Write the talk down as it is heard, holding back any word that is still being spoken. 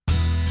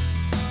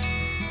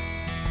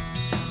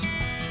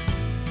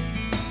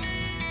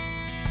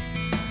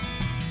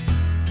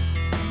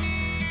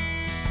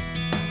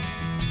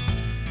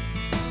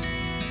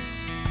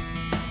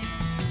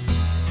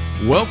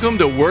Welcome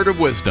to Word of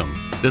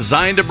Wisdom,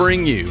 designed to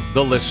bring you,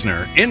 the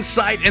listener,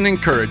 insight and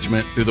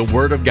encouragement through the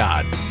Word of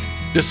God.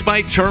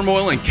 Despite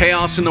turmoil and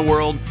chaos in the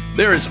world,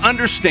 there is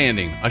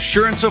understanding,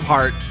 assurance of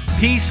heart,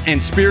 peace,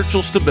 and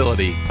spiritual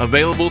stability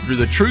available through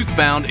the truth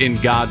found in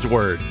God's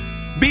Word.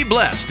 Be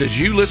blessed as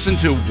you listen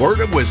to Word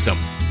of Wisdom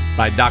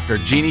by Dr.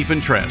 Jeannie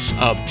Fentress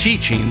of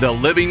Teaching the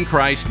Living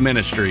Christ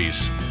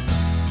Ministries.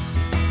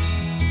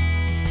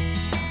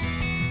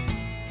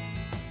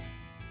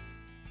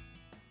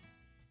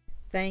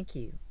 Thank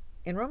you.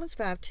 In Romans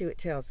 5:2 it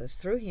tells us,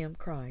 through him,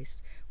 Christ,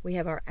 we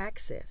have our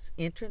access,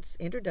 entrance,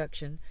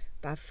 introduction,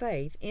 by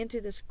faith into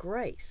this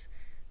grace,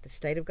 the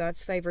state of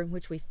God's favor in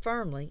which we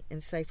firmly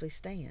and safely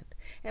stand.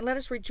 And let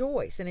us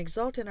rejoice and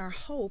exult in our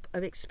hope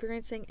of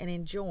experiencing and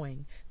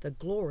enjoying the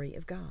glory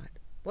of God.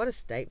 What a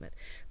statement.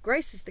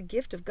 Grace is the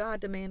gift of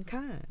God to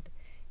mankind.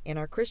 In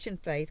our Christian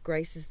faith,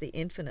 grace is the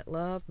infinite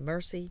love,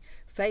 mercy,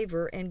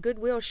 favor, and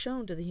goodwill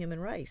shown to the human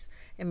race,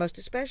 and most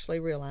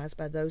especially realized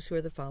by those who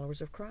are the followers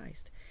of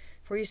Christ.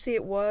 For you see,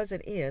 it was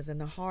and is in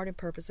the heart and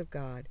purpose of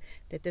God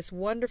that this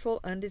wonderful,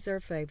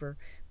 undeserved favor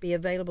be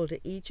available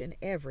to each and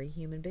every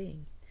human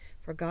being.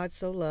 For God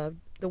so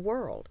loved the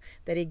world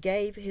that he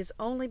gave his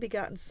only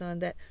begotten Son,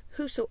 that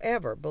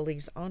whosoever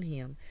believes on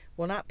him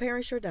will not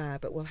perish or die,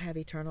 but will have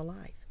eternal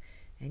life.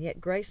 And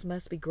yet grace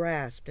must be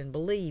grasped and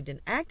believed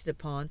and acted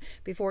upon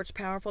before its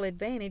powerful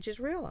advantage is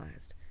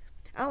realized.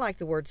 I like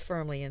the words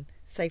firmly and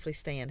safely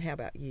stand. How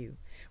about you?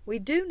 We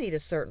do need a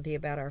certainty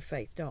about our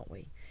faith, don't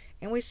we?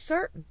 And with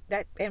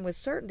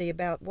certainty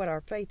about what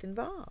our faith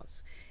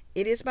involves.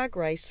 It is by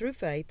grace through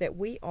faith that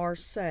we are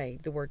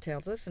saved, the Word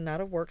tells us, and not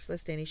of works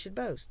lest any should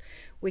boast.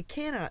 We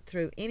cannot,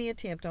 through any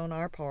attempt on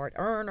our part,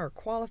 earn or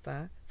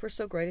qualify for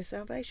so great a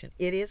salvation.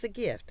 It is a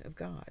gift of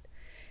God.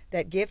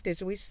 That gift,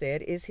 as we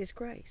said, is his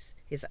grace,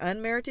 his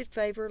unmerited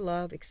favor,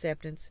 love,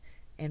 acceptance,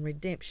 and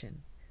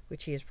redemption,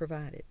 which he has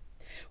provided.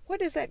 What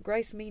does that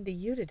grace mean to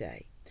you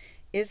today?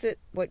 Is it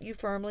what you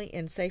firmly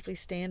and safely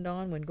stand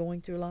on when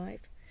going through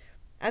life?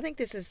 I think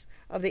this is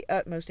of the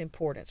utmost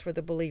importance for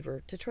the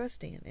believer to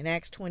trust in. In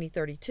Acts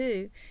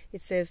 20:32,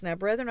 it says, "Now,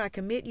 brethren, I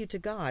commit you to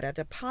God. I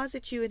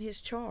deposit you in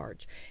his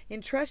charge,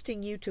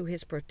 entrusting you to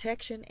his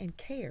protection and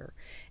care.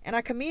 And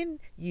I commend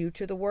you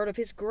to the word of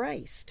his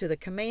grace, to the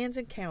commands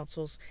and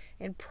counsels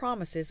and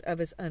promises of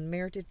his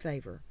unmerited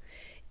favor.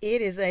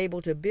 It is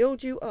able to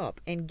build you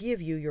up and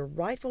give you your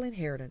rightful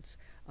inheritance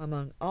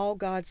among all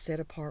God's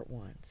set-apart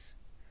ones."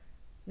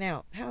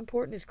 Now, how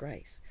important is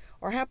grace?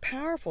 Or how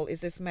powerful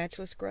is this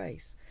matchless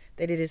grace,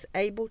 that it is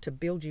able to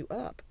build you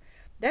up?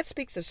 That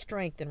speaks of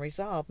strength and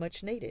resolve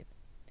much needed.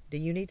 Do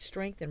you need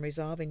strength and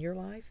resolve in your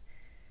life?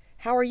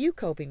 How are you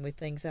coping with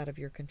things out of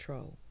your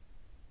control?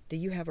 Do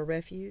you have a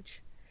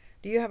refuge?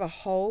 Do you have a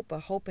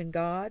hope in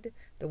God,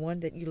 the one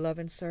that you love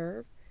and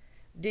serve?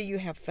 Do you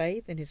have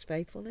faith in his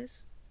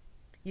faithfulness?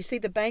 You see,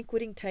 the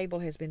banqueting table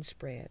has been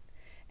spread,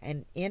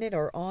 and in it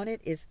or on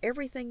it is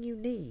everything you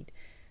need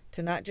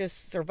to not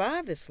just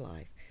survive this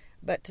life,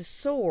 but to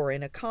soar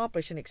and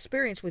accomplish and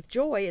experience with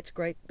joy its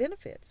great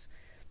benefits.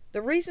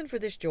 The reason for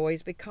this joy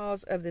is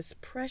because of this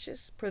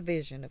precious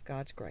provision of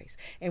God's grace.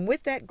 And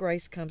with that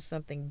grace comes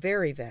something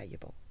very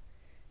valuable: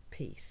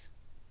 peace.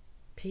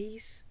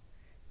 Peace,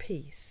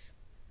 peace,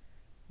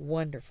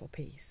 wonderful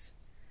peace,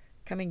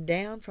 coming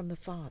down from the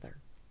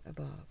Father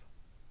above.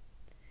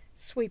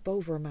 Sweep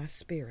over my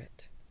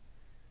spirit,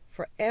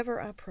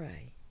 forever I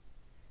pray,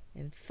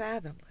 in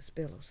fathomless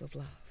billows of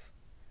love.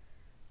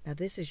 Now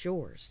this is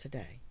yours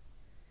today.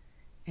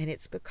 And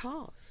it's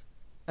because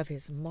of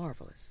his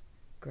marvelous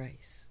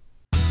grace.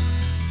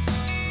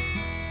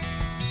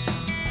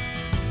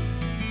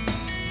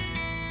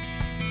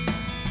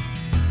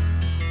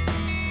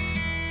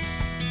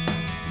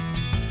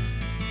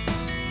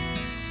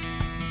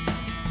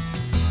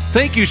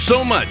 Thank you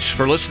so much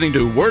for listening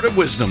to Word of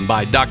Wisdom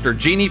by Dr.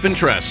 Jeannie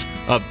Fentress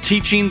of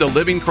Teaching the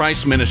Living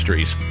Christ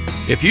Ministries.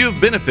 If you have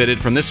benefited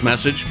from this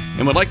message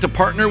and would like to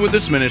partner with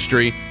this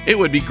ministry, it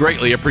would be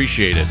greatly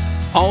appreciated.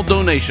 All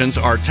donations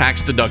are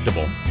tax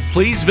deductible.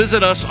 Please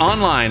visit us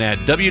online at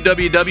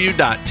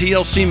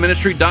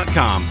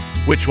www.tlcministry.com,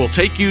 which will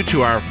take you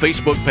to our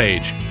Facebook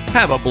page.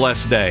 Have a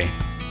blessed day.